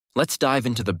Let's dive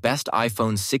into the best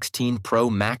iPhone 16 Pro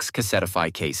Max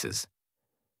Casetify cases.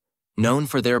 Known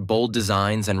for their bold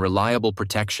designs and reliable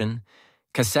protection,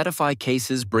 Casetify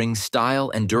cases bring style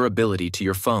and durability to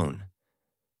your phone.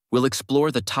 We'll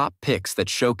explore the top picks that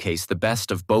showcase the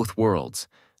best of both worlds,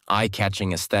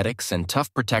 eye-catching aesthetics and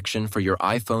tough protection for your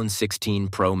iPhone 16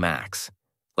 Pro Max.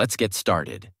 Let's get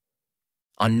started.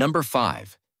 On number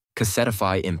 5,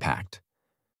 Casetify Impact.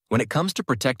 When it comes to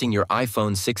protecting your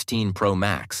iPhone 16 Pro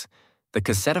Max, the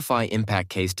Casetify Impact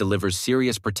case delivers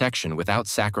serious protection without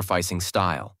sacrificing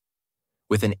style.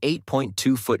 With an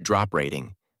 8.2-foot drop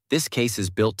rating, this case is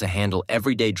built to handle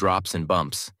everyday drops and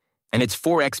bumps, and it's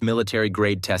 4x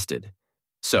military-grade tested.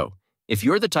 So, if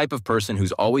you're the type of person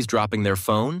who's always dropping their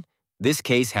phone, this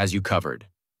case has you covered.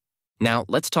 Now,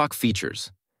 let's talk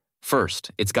features.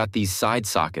 First, it's got these side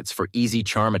sockets for easy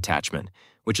charm attachment,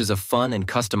 which is a fun and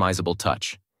customizable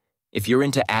touch. If you're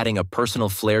into adding a personal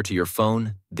flair to your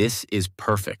phone, this is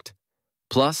perfect.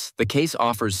 Plus, the case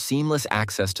offers seamless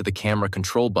access to the camera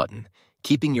control button,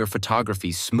 keeping your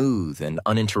photography smooth and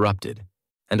uninterrupted.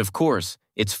 And of course,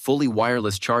 it's fully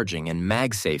wireless charging and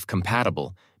MagSafe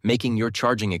compatible, making your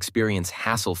charging experience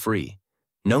hassle-free.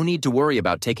 No need to worry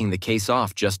about taking the case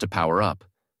off just to power up.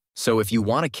 So if you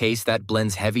want a case that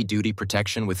blends heavy-duty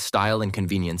protection with style and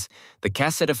convenience, the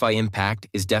Casetify Impact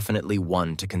is definitely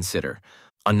one to consider.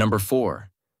 On number 4,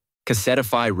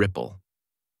 Casetify Ripple.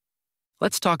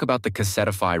 Let's talk about the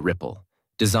Casetify Ripple,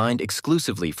 designed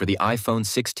exclusively for the iPhone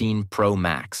 16 Pro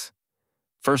Max.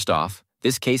 First off,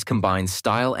 this case combines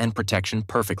style and protection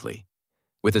perfectly.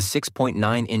 With a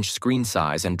 6.9-inch screen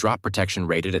size and drop protection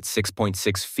rated at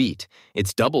 6.6 feet,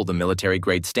 it's double the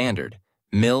military-grade standard,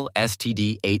 MIL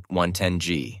STD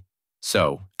 8110G.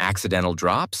 So, accidental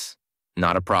drops?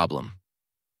 Not a problem.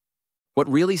 What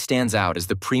really stands out is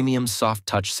the premium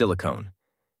soft-touch silicone.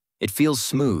 It feels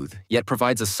smooth, yet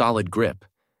provides a solid grip.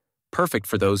 Perfect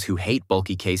for those who hate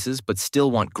bulky cases but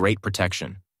still want great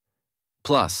protection.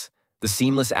 Plus, the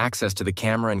seamless access to the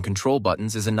camera and control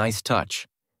buttons is a nice touch.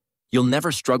 You'll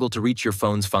never struggle to reach your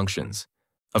phone's functions.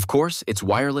 Of course, it's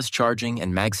wireless charging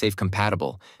and MagSafe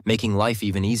compatible, making life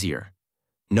even easier.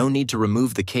 No need to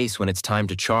remove the case when it's time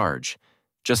to charge.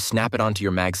 Just snap it onto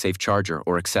your MagSafe charger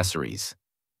or accessories.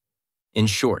 In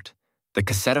short, the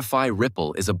Casetify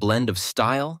Ripple is a blend of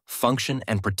style, function,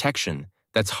 and protection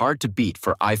that's hard to beat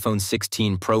for iPhone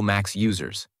 16 Pro Max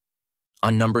users.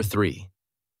 On number 3,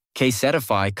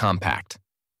 Casetify Compact.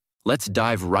 Let's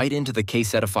dive right into the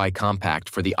Casetify Compact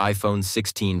for the iPhone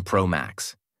 16 Pro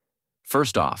Max.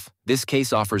 First off, this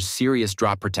case offers serious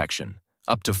drop protection,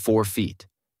 up to 4 feet.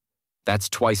 That's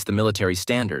twice the military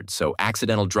standard, so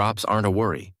accidental drops aren't a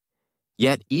worry.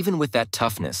 Yet, even with that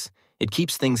toughness, it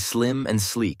keeps things slim and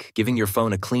sleek, giving your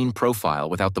phone a clean profile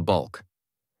without the bulk.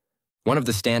 One of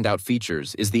the standout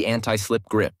features is the anti-slip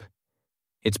grip.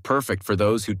 It's perfect for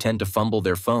those who tend to fumble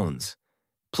their phones.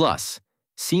 Plus,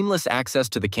 seamless access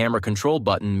to the camera control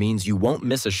button means you won't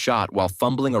miss a shot while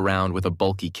fumbling around with a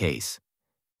bulky case.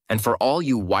 And for all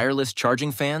you wireless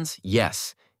charging fans,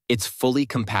 yes, it's fully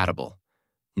compatible.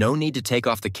 No need to take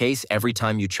off the case every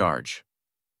time you charge.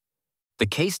 The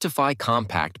Casetify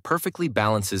Compact perfectly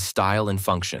balances style and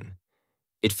function.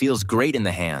 It feels great in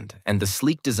the hand, and the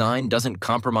sleek design doesn't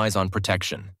compromise on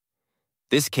protection.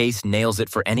 This case nails it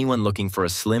for anyone looking for a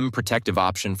slim, protective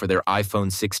option for their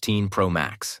iPhone 16 Pro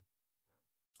Max.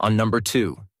 On number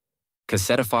 2,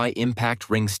 Casetify Impact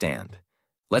Ring Stand.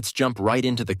 Let's jump right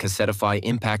into the Casetify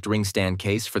Impact Ring Stand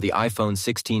case for the iPhone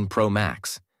 16 Pro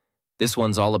Max. This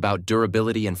one's all about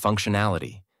durability and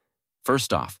functionality.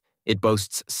 First off, it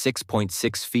boasts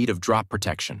 6.6 feet of drop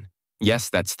protection.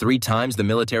 Yes, that's 3 times the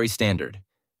military standard.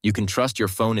 You can trust your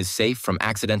phone is safe from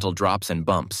accidental drops and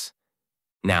bumps.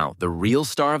 Now, the real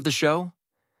star of the show?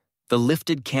 The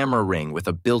lifted camera ring with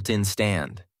a built-in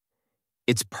stand.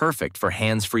 It's perfect for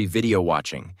hands-free video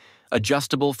watching,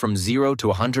 adjustable from 0 to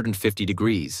 150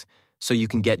 degrees, so you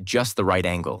can get just the right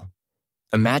angle.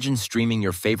 Imagine streaming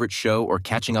your favorite show or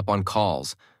catching up on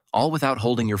calls, all without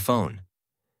holding your phone.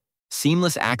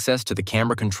 Seamless access to the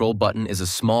camera control button is a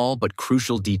small but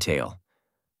crucial detail.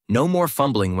 No more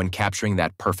fumbling when capturing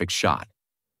that perfect shot.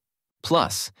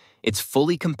 Plus, it's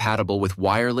fully compatible with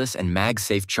wireless and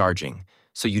MagSafe charging,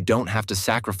 so you don't have to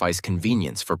sacrifice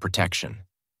convenience for protection.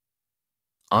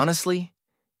 Honestly,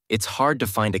 it's hard to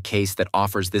find a case that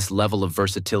offers this level of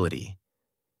versatility.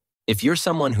 If you're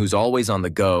someone who's always on the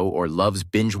go or loves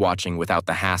binge-watching without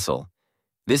the hassle,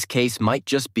 this case might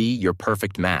just be your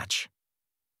perfect match.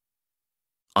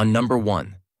 On number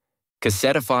 1,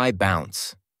 Casetify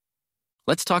Bounce.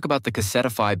 Let's talk about the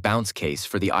Casetify Bounce case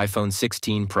for the iPhone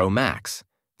 16 Pro Max.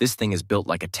 This thing is built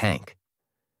like a tank.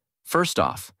 First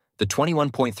off, The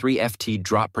 21.3 FT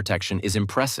drop protection is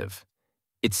impressive.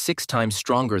 It's 6 times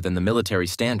stronger than the military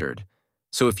standard,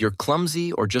 so if you're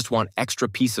clumsy or just want extra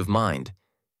peace of mind,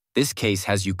 this case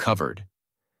has you covered.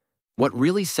 What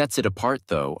really sets it apart,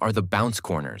 though, are the bounce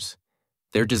corners.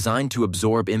 They're designed to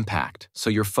absorb impact,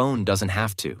 so your phone doesn't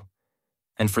have to.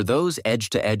 And for those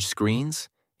edge-to-edge screens,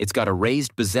 it's got a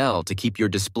raised bezel to keep your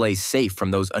display safe from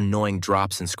those annoying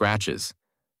drops and scratches.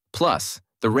 Plus,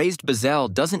 the raised bezel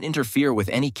doesn't interfere with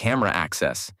any camera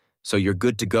access, so you're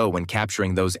good to go when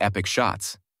capturing those epic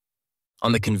shots.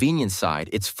 On the convenience side,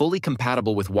 it's fully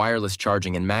compatible with wireless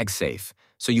charging and MagSafe,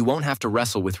 so you won't have to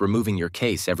wrestle with removing your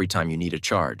case every time you need a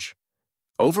charge.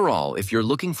 Overall, if you're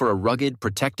looking for a rugged,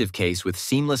 protective case with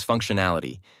seamless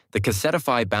functionality, the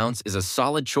Casetify Bounce is a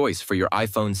solid choice for your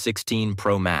iPhone 16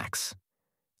 Pro Max.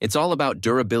 It's all about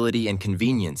durability and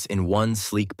convenience in one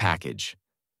sleek package.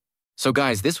 So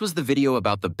guys, this was the video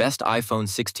about the best iPhone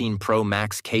 16 Pro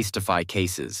Max Casetify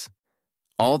cases.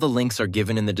 All the links are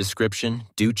given in the description.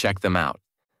 Do check them out.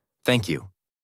 Thank you.